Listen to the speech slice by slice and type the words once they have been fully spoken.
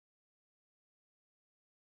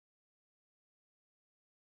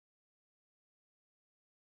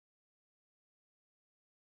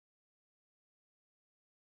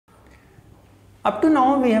Up to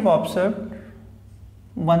now we have observed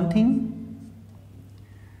one thing,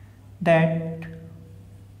 that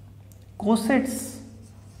cosets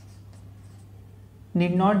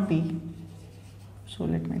need not be,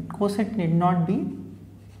 coset need not be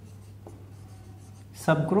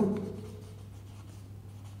subgroup.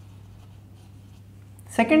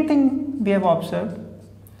 Second thing we have observed,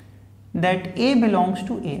 that A belongs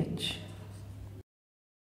to AH.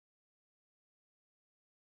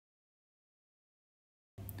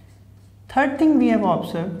 Third thing we have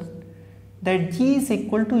observed, that G is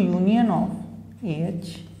equal to union of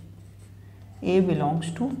AH, A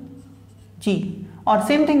belongs to G, or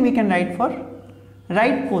same thing we can write for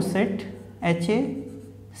right coset HA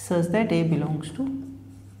such that A belongs to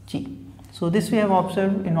G. So this we have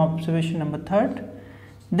observed in observation number 3rd.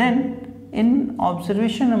 Then in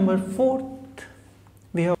observation number 4th,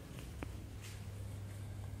 we have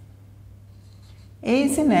A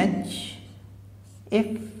is in H if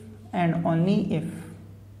and only if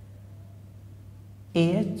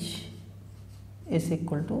AH is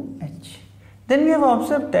equal to H. Then we have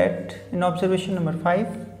observed that in observation number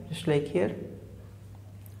 5, just like here,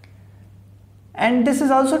 and this is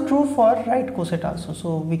also true for right coset also,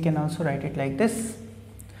 so we can also write it like this.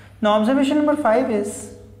 Now observation number 5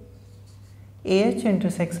 is AH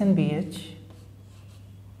intersection BH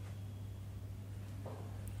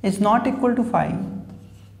is not equal to phi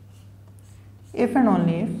if and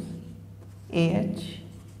only if AH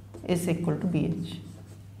is equal to BH,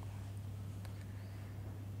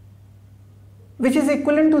 which is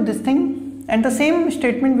equivalent to this thing, and the same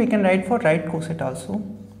statement we can write for right coset also.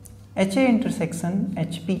 HA intersection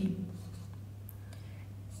HB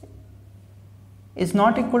is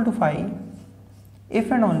not equal to phi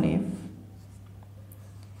if and only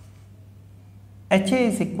if HA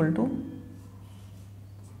is equal to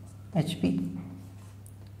HB.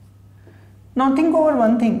 Now think over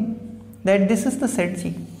one thing, that this is the set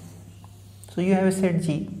G. So you have a set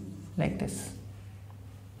G like this.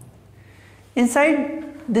 Inside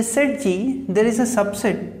this set G there is a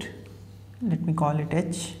subset, let me call it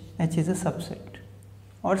H. H is a subset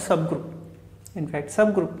or subgroup, in fact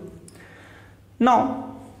subgroup.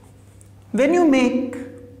 Now when you make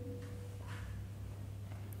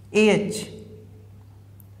AH,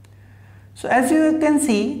 so as you can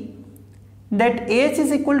see that AH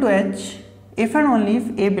is equal to H if and only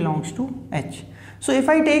if A belongs to H. So if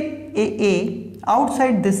I take A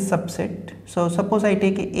outside this subset, so suppose I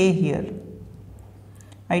take A here,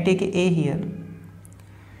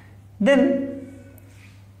 then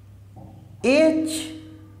AH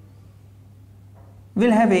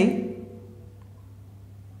will have A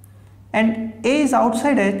and A is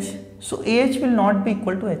outside H, so AH will not be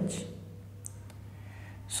equal to H.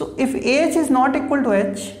 So if AH is not equal to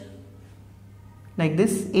H, like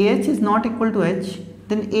this, AH is not equal to H,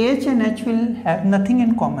 then AH and H will have nothing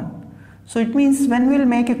in common. So it means when we will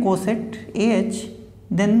make a coset AH,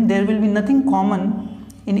 then there will be nothing common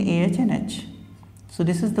in AH and H. So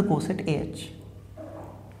this is the coset AH.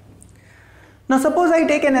 Now suppose I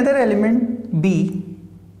take another element B,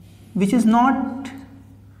 which is not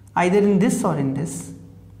either in this or in this,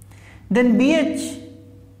 then BH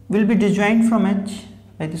will be disjoint from H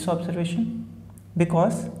by this observation,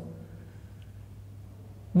 because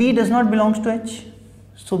B does not belong to H.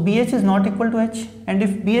 So BH is not equal to H, and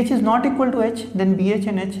if BH is not equal to H, then BH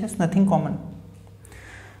and H has nothing common.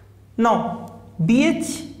 Now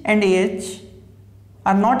BH and AH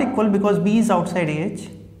are not equal because B is outside AH.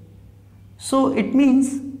 So it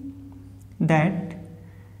means that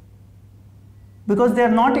because they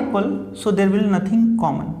are not equal, so there will be nothing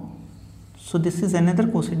common. So this is another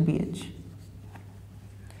coset BH.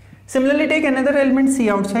 Similarly, take another element C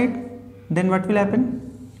outside, then what will happen?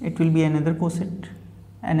 It will be another coset,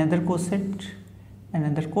 another coset,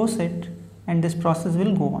 another coset, and this process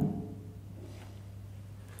will go on.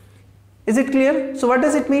 Is it clear? So what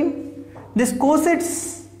does it mean? These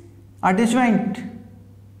cosets are disjoint.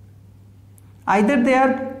 Either they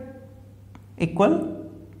are equal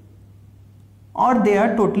or they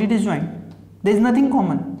are totally disjoint. There is nothing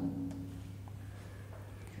common.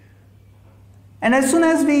 And as soon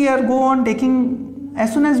as we go on taking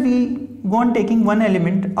one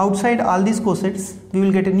element outside all these cosets, we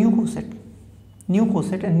will get a new coset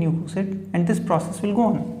and new coset, and this process will go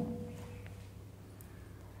on.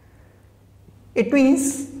 It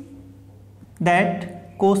means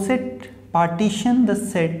that coset partition the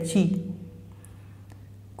set G.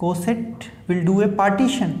 Coset will do a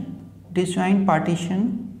partition, disjoint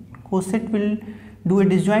partition. Coset will do a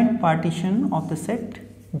disjoint partition of the set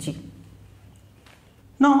G.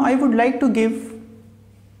 Now I would like to give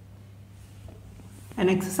an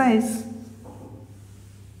exercise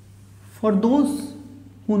For those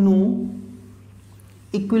who know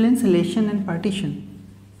equivalence relation and partition.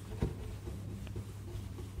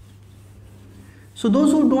 So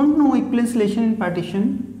those who don't know equivalence relation and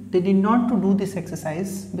partition, they need not to do this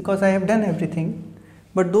exercise because I have done everything.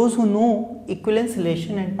 But those who know equivalence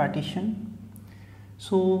relation and partition,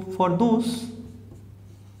 so for those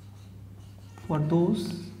who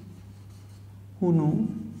know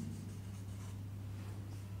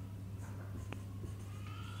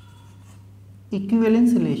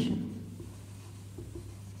equivalence relation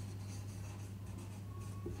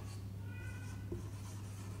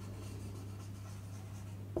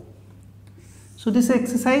so this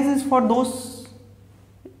exercise is for those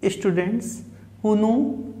students who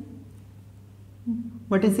know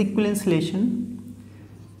what is equivalence relation,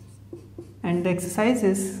 and the exercise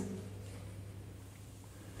is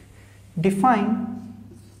define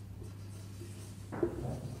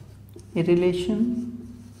a relation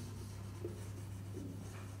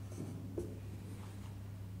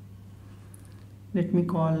let me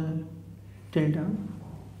call tilde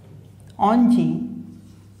on G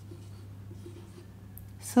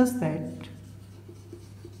such that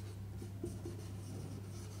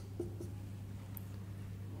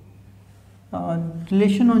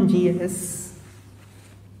relation on G as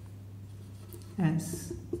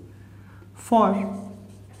for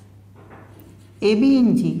AB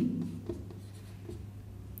in G,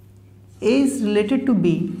 A is related to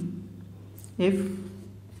B if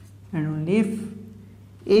and only if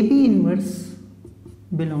AB inverse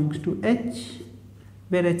belongs to H,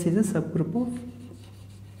 where H is a subgroup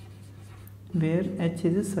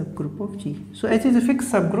of G. So H is a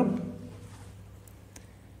fixed subgroup,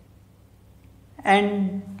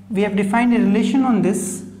 and we have defined a relation on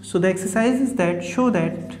this. So the exercise is that show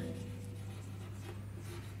that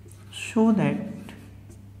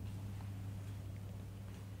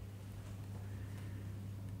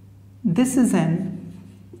this is an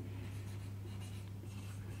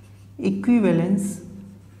equivalence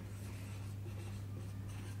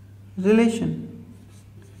relation.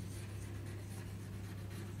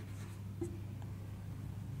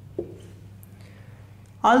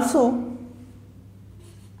 Also,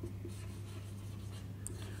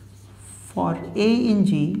 for A in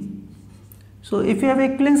G, so if you have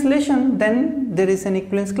equivalence relation, then there is an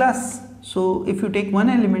equivalence class. So if you take one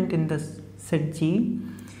element in the set G,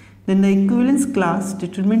 then the equivalence class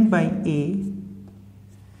determined by A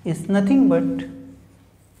is nothing but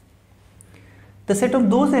the set of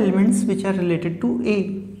those elements which are related to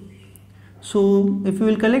A. So if you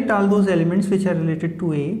will collect all those elements which are related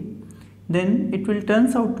to A, then it will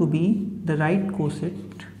turns out to be the right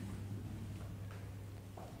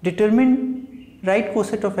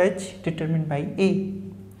coset of H determined by A.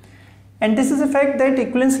 And this is a fact that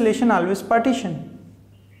equivalence relation always partition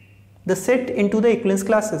the set into the equivalence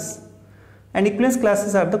classes, and equivalence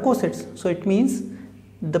classes are the cosets. So it means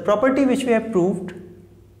the property which we have proved,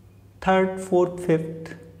 third, fourth,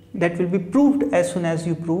 fifth, that will be proved as soon as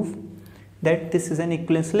you prove that this is an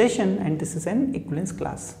equivalence relation and this is an equivalence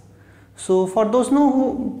class. So for those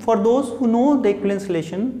who know the equivalence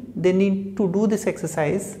relation, they need to do this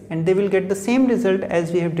exercise and they will get the same result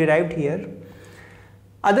as we have derived here.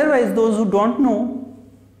 Otherwise, those who don't know,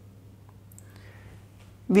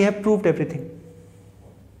 we have proved everything.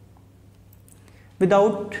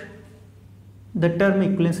 Without the term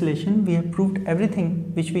equivalence relation, we have proved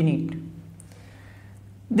everything which we need.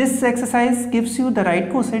 This exercise gives you the right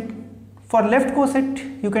coset. For left coset,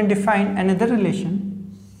 you can define another relation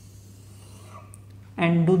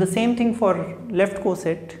and do the same thing for left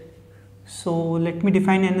coset. So let me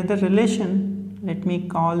define another relation. Let me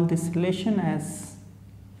call this relation as,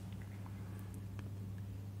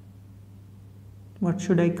 what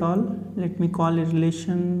should I call? Let me call a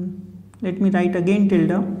relation, let me write again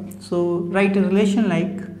tilde. So write a relation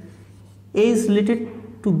like A is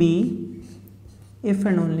related to B if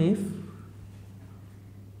and only if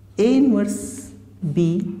A inverse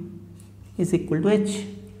B is equal to H,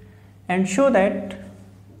 and show that.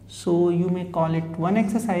 So you may call it one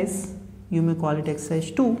exercise, you may call it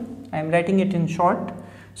exercise 2. I am writing it in short.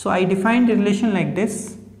 So I defined a relation like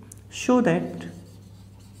this. Show that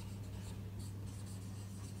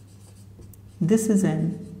this is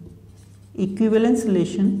an equivalence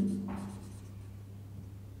relation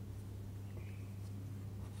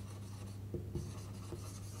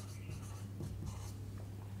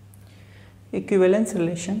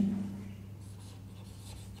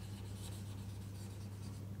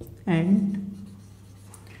and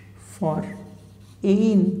for A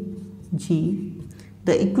in G,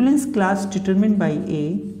 the equivalence class determined by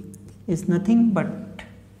A is nothing but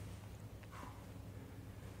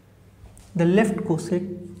the left coset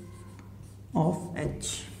of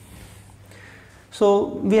H. So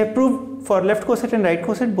we have proved for left coset and right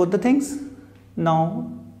coset both the things.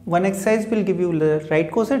 Now one exercise will give you the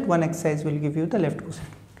right coset, one exercise will give you the left coset.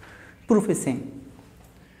 Proof is same.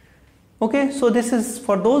 Okay, so this is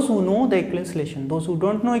for those who know the equivalence relation. Those who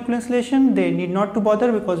don't know equivalence relation, they need not to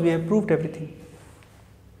bother because we have proved everything.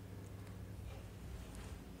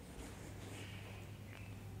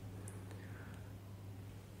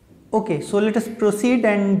 Okay, so let us proceed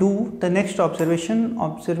and do the next observation,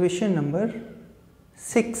 observation number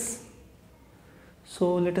 6.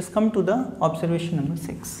 So let us come to the observation number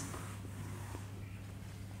 6.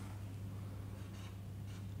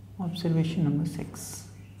 Observation number 6.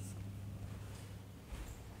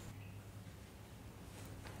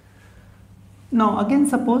 Now again,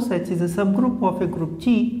 suppose H is a subgroup of a group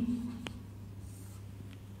G.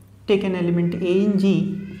 Take an element A in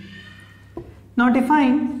G. Now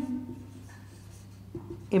define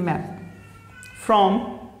a map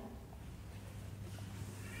from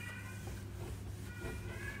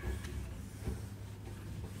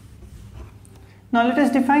now let us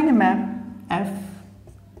define a map F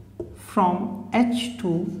from H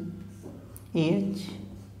to H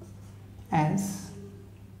as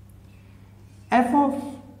f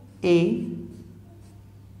of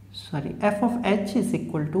H is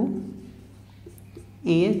equal to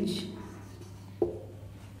AH.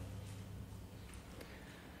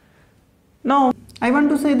 Now I want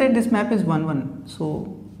to say that this map is 1 1.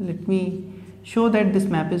 So let me show that this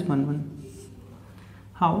map is 1 1.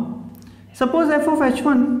 How? Suppose f of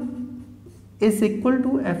H1 is equal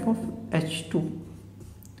to f of H2.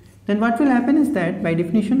 Then what will happen is that by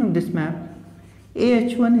definition of this map,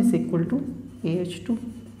 AH1 is equal to AH2.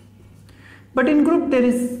 But in group there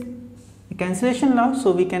is a cancellation law,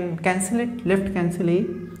 so we can cancel it, left cancel A.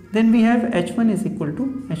 Then we have H1 is equal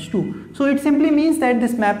to H2. So it simply means that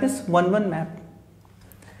this map is 1 1 map.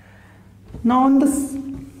 Now on this,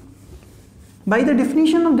 by the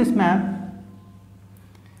definition of this map,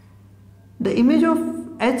 the image of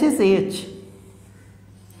H is AH.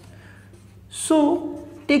 So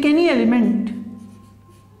take any element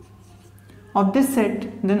of this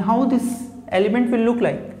set, then how this element will look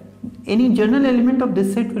like? Any general element of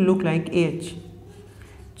this set will look like AH.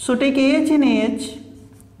 So take AH in AH,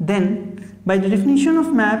 then by the definition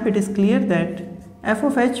of map it is clear that f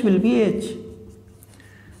of H will be AH.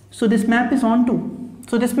 So this map is onto.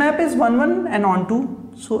 So this map is 1 1 and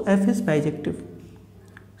onto, so f is bijective.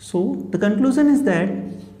 So the conclusion is that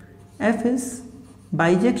f is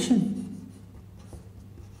bijection.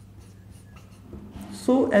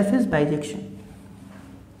 So f is bijection.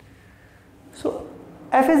 So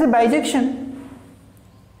f is a bijection.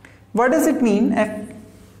 What does it mean?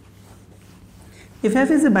 If f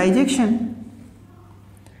is a bijection,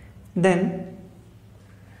 then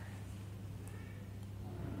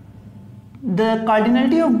the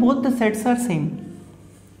cardinality of both the sets are same.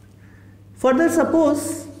 Further,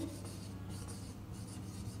 suppose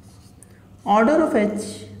order of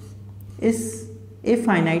H is a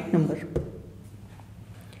finite number,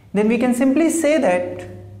 then we can simply say that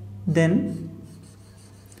then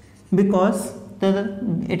because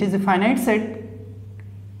it is a finite set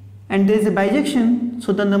and there is a bijection,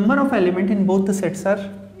 so the number of elements in both the sets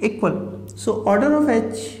are equal. So order of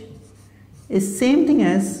H is same thing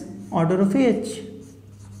as order of AH,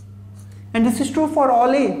 and this is true for all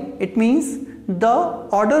A. It means the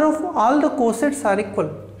order of all the cosets are equal,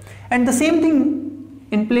 and the same thing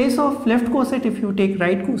in place of left coset, if you take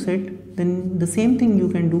right coset, then the same thing you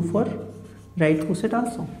can do for right coset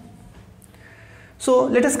also. So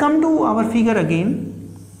let us come to our figure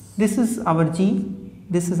again. This is our G,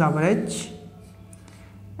 this is our H,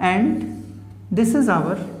 and this is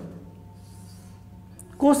our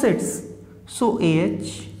cosets. So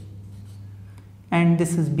AH, and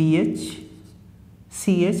this is BH,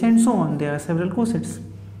 CH, and so on. There are several cosets.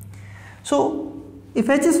 So if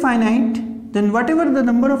H is finite, then whatever the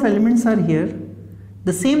number of elements are here,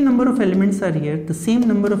 the same number of elements are here, the same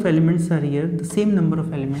number of elements are here, the same number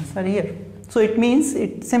of elements are here. So it means,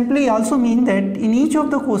 it simply also means that in each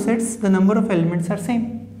of the cosets the number of elements are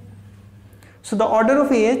same. So the order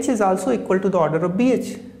of AH is also equal to the order of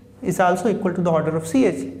BH, is also equal to the order of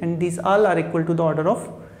CH, and these all are equal to the order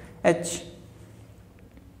of H.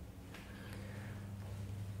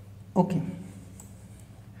 Okay.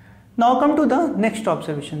 Now come to the next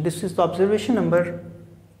observation. This is the observation number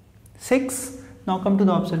 6. Now come to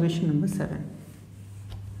the observation number 7.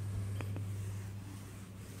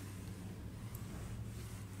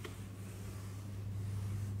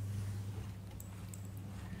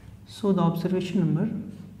 So the observation number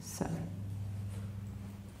 7.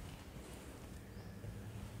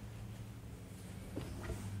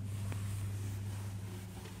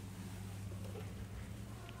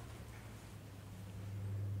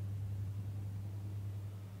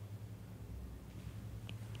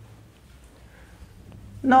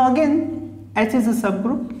 Now again, H is a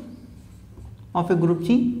subgroup of a group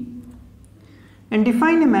G, and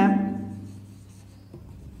define a map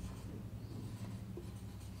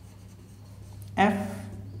F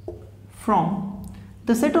from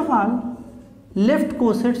the set of all left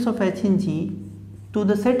cosets of H in G to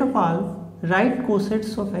the set of all right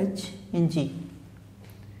cosets of H in G.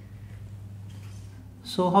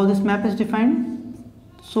 So how this map is defined?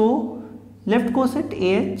 So left coset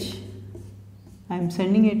AH, I am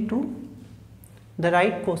sending it to the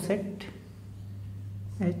right coset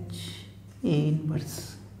H A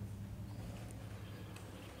inverse.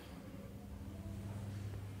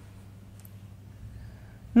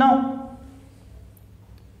 Now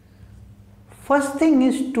first thing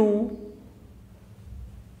is to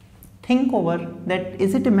think over that,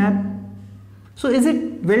 is it a map? So is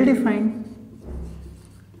it well defined?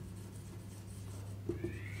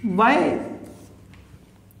 Why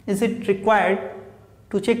is it required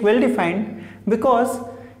to check well defined? Because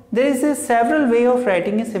there is a several way of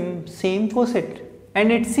writing a same coset,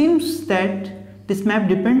 and it seems that this map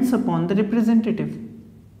depends upon the representative.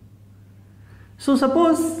 So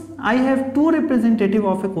suppose I have two representative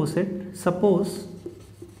of a coset. Suppose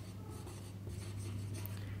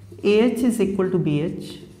AH is equal to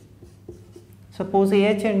BH. Suppose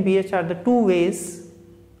AH and BH are the two ways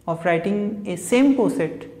of writing a same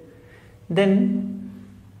coset, then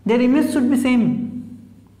their image should be same.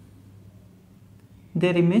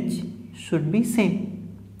 Their image should be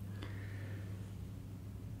same.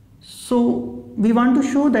 So we want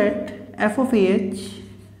to show that f of AH,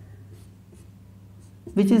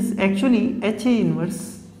 which is actually HA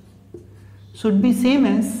inverse, should be same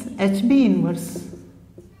as HB inverse,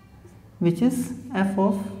 which is f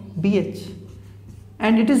of BH,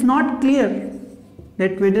 and it is not clear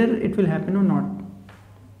that whether it will happen or not.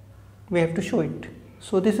 We have to show it.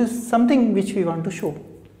 So this is something which we want to show,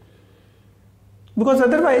 because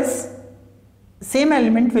otherwise same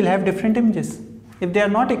element will have different images. If they are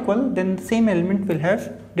not equal, then the same element will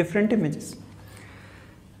have different images.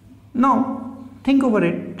 Now think over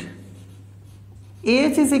it.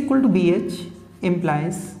 AH is equal to BH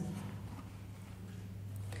implies,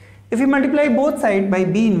 if we multiply both sides by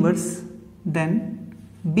B inverse, then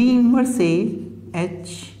B inverse A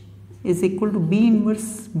H is equal to B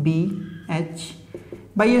inverse B H.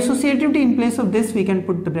 By associativity, in place of this we can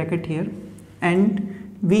put the bracket here,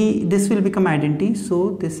 and this will become identity.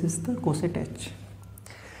 So this is the coset H.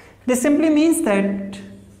 This simply means that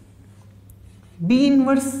B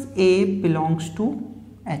inverse A belongs to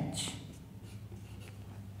H.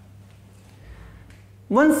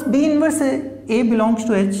 Once B inverse A belongs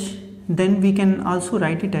to H, then we can also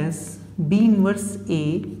write it as B inverse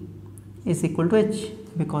A is equal to H,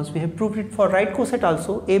 because we have proved it for right coset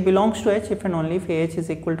also. A belongs to H if and only if AH is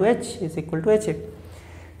equal to H is equal to HA.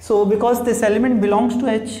 So because this element belongs to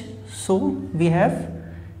H, so we have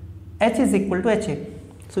H is equal to HA.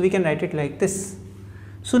 So we can write it like this.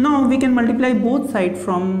 So now we can multiply both sides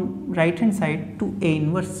from right hand side to A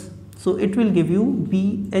inverse. So it will give you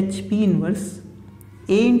BHP inverse,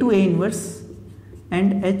 A into A inverse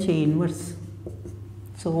and HA inverse.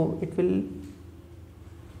 So it will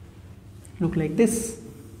look like this.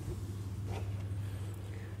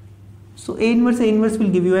 So A inverse will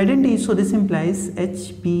give you identity. So this implies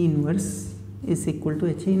HB inverse is equal to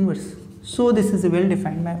HA inverse. So this is a well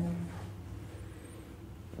defined map.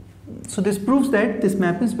 So this proves that this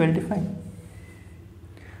map is well defined.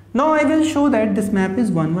 Now I will show that this map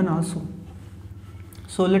is 1 1 also.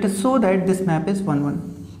 So let us show that this map is 1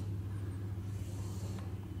 1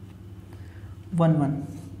 1 1.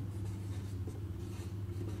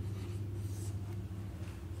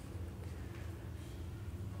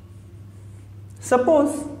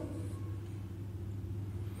 Suppose,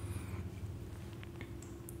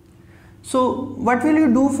 so what will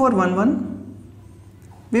you do for 1 1?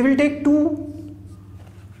 We will take two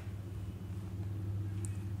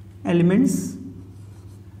elements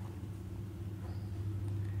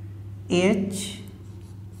AH,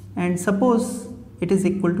 and suppose it is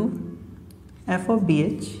equal to f of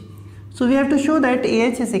BH. So we have to show that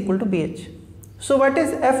AH is equal to BH. So what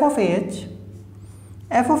is f of AH?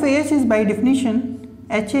 F of AH is by definition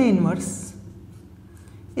HA inverse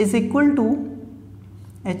is equal to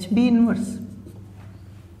HB inverse.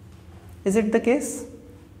 Is it the case?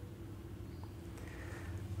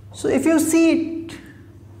 So if you see it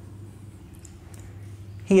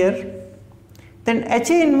here, then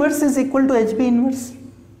HA inverse is equal to HB inverse.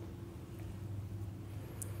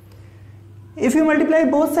 If you multiply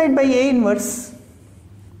both sides by A inverse,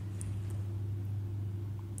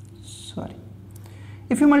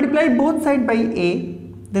 if you multiply both sides by A,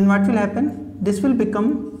 then what will happen? this will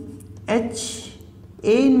become H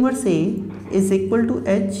A inverse A is equal to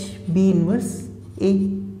H B inverse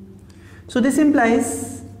A. So this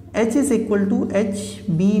implies H is equal to H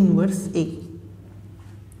B inverse A.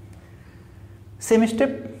 Same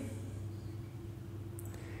step.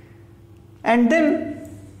 And then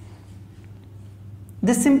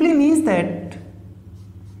this simply means that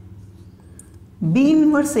B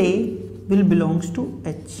inverse A will belongs to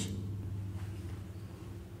H.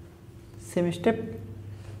 Same step.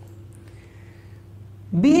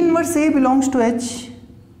 B inverse A belongs to H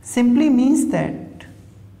simply means that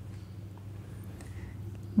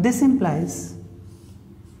this implies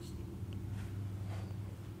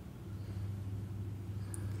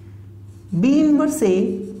B inverse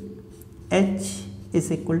A H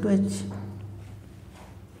is equal to H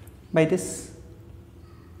by this.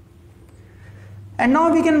 And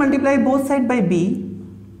now we can multiply both sides by B.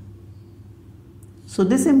 So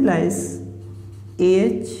this implies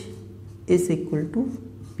AH is equal to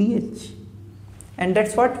BH, and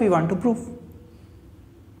that's what we want to prove.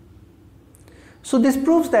 So this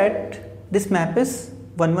proves that this map is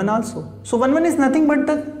 1 1 also. So 1 1 is nothing but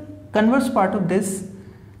the converse part of this,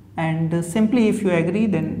 and simply if you agree,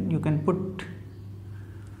 then you can put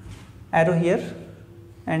arrow here,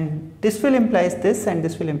 and this will implies this and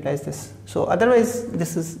this will implies this. So otherwise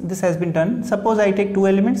this has been done. Suppose I take two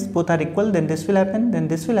elements, both are equal, then this will happen, then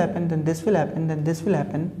this will happen, then this will happen, then this will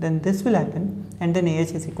happen, then this will happen, and then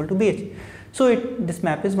AH is equal to BH. So this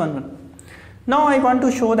map is 1 1. Now I want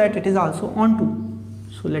to show that it is also onto.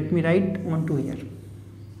 So let me write onto here.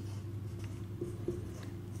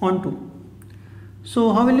 Onto.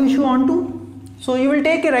 So how will you show onto? So you will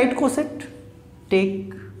take a right coset,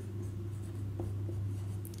 take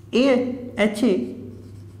HA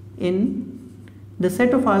in the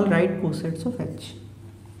set of all right cosets of H.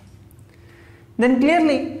 Then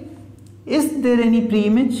clearly, is there any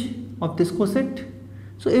pre-image of this coset?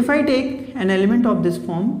 So if I take an element of this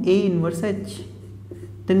form A inverse H,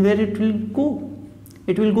 then where it will go?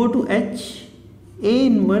 It will go to H A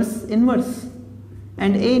inverse inverse,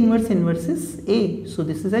 and A inverse inverse is A, so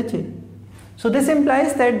this is HA. So this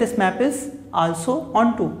implies that this map is also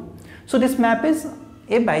onto. So this map is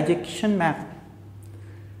a bijection map.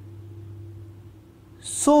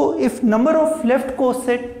 So if number of left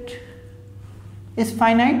coset is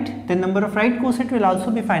finite, then number of right coset will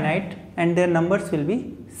also be finite, and their numbers will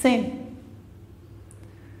be same.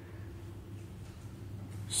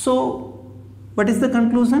 So what is the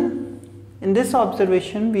conclusion? In this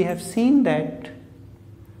observation we have seen that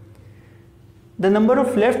the number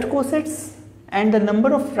of left cosets and the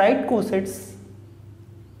number of right cosets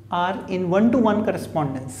are in 1-to-1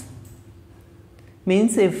 correspondence.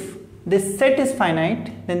 Means if this set is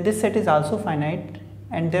finite, then this set is also finite,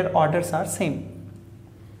 and their orders are same.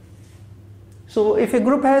 So if a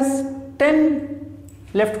group has 10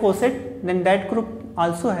 left coset, then that group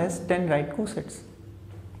also has 10 right cosets.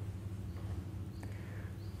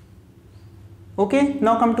 Okay,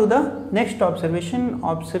 now come to the next observation,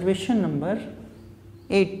 observation number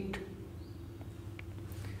 8.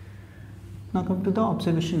 Now come to the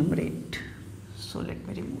observation number 8. So let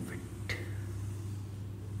me remove it.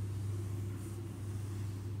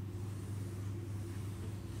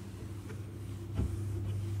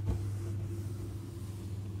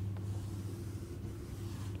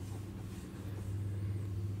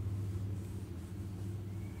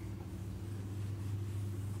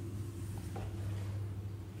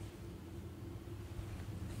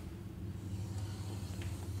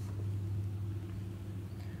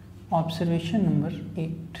 Observation number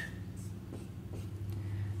 8.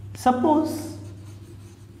 Suppose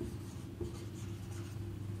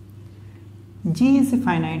G is a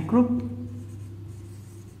finite group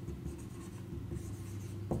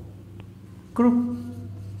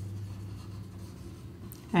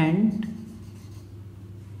and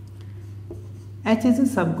H is a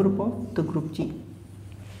subgroup of the group G.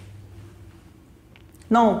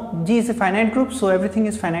 Now G is a finite group, so everything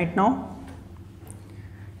is finite now.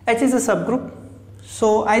 H is a subgroup,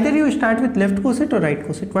 so either you start with left coset or right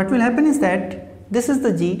coset. What will happen is that this is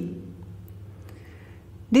the G.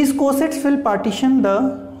 These cosets will partition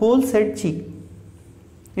the whole set G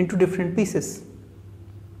into different pieces.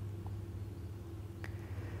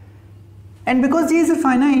 And because G is a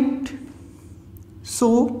finite,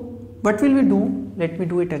 so what will we do? Let me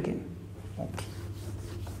do it again. Okay.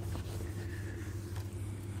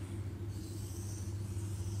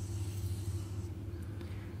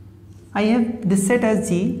 I have this set as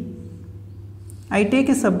G. I take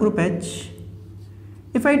a subgroup H.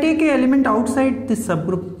 If I take an element outside this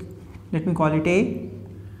subgroup, let me call it A,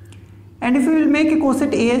 And if we will make a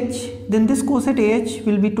coset AH, then this coset AH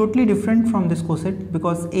will be totally different from this coset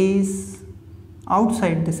because A is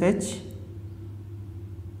outside this H.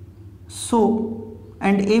 So,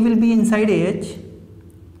 and A will be inside AH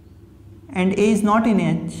and A is not in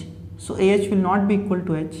H. So, AH will not be equal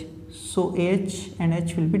to H. So, AH and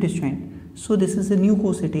H will be disjoint. So, this is a new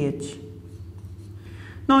coset AH.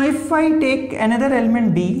 Now, if I take another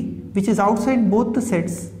element B which is outside both the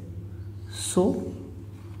sets, so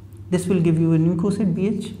this will give you a new coset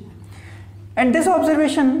BH. And this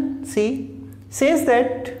observation says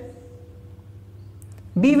that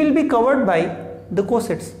B will be covered by the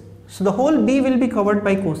cosets. So the whole B will be covered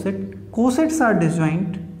by coset. Cosets are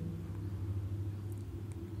disjoint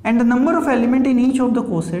and the number of elements in each of the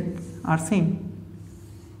coset are same.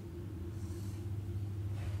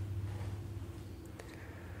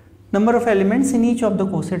 Number of elements in each of the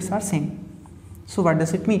cosets are same. So what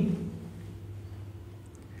does it mean?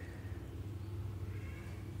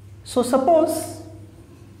 So suppose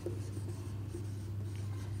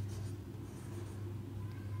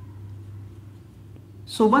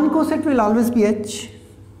one coset will always be H,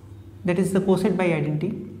 that is the coset by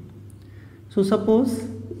identity. So suppose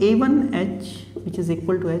A1H which is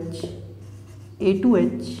equal to H,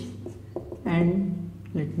 A2H, and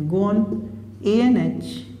let me go on, A and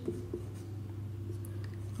H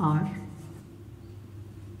are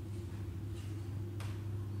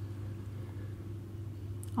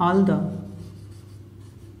all the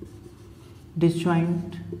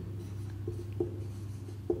disjoint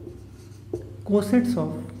cosets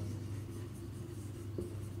of,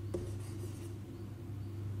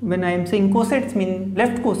 when I am saying cosets mean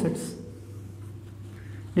left cosets,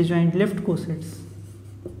 disjoint left cosets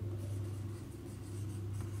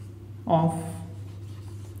of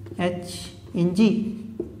H in G.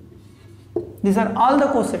 These are all the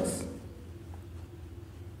cosets.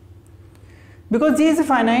 Because G is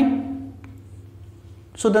finite,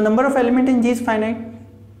 so the number of elements in G is finite,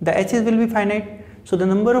 the H's will be finite, so the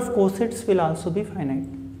number of cosets will also be finite.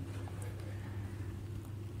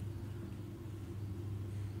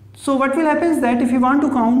 So what will happen is that if you want to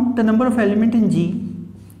count the number of elements in G,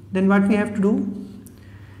 then what we have to do?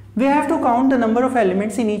 We have to count the number of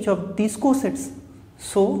elements in each of these cosets.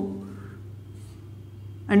 So,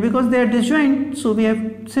 and because they are disjoint, so we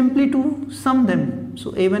have simply to sum them.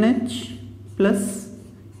 So A1H plus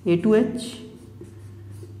A2H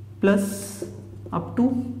plus up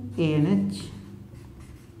to A and H.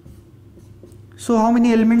 So how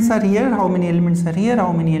many elements are here, how many elements are here,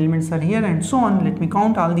 how many elements are here, and so on. Let me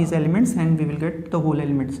count all these elements and we will get the whole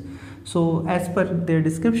elements. So as per their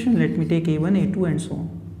description, let me take A1, A2 and so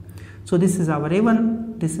on. So this is our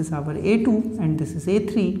A1, this is our A2 and this is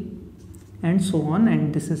A3 and so on,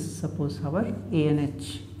 and this is suppose our A and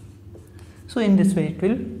H. So in this way it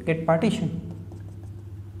will get partition.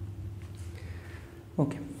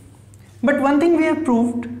 Okay. But one thing we have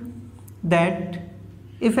proved, that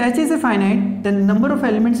if H is a finite, then the number of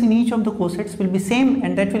elements in each of the cosets will be same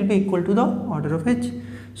and that will be equal to the order of H.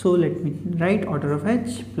 So let me write order of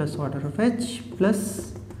H plus order of H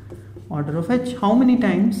plus order of H. How many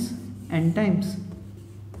times? N times.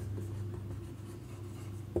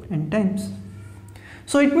 N times.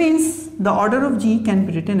 So it means the order of G can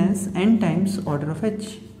be written as N times order of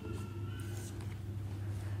H.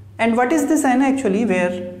 And what is this N actually?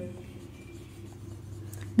 Where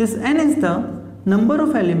this N is the number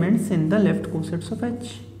of elements in the left cosets of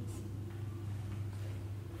H.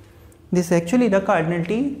 This is actually the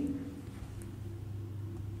cardinality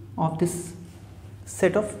of this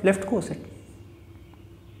set of left coset.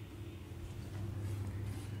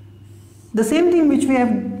 The same thing which we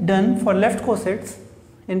have done for left cosets,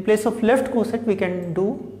 in place of left coset we can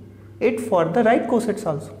do it for the right cosets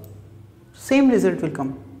also. Same result will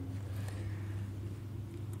come.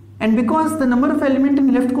 And because the number of elements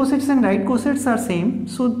in left cosets and right cosets are same,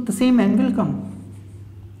 so the same N will come.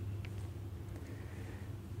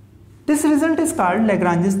 This result is called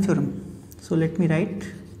Lagrange's theorem. So let me write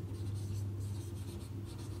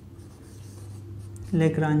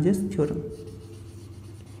Lagrange's theorem.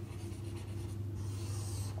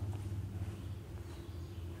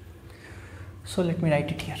 So let me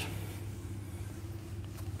write it here.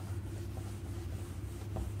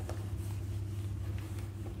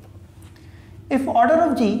 If order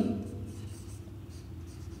of G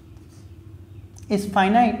is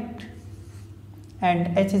finite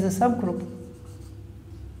and H is a subgroup,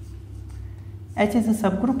 H is a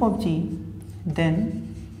subgroup of G,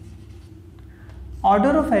 then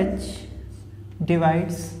order of H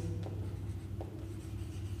divides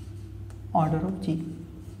order of G.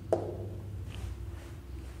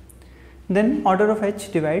 then order of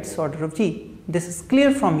H divides order of G. This is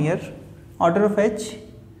clear from here. Order of H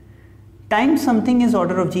times something is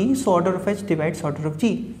order of G, so order of H divides order of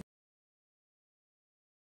G.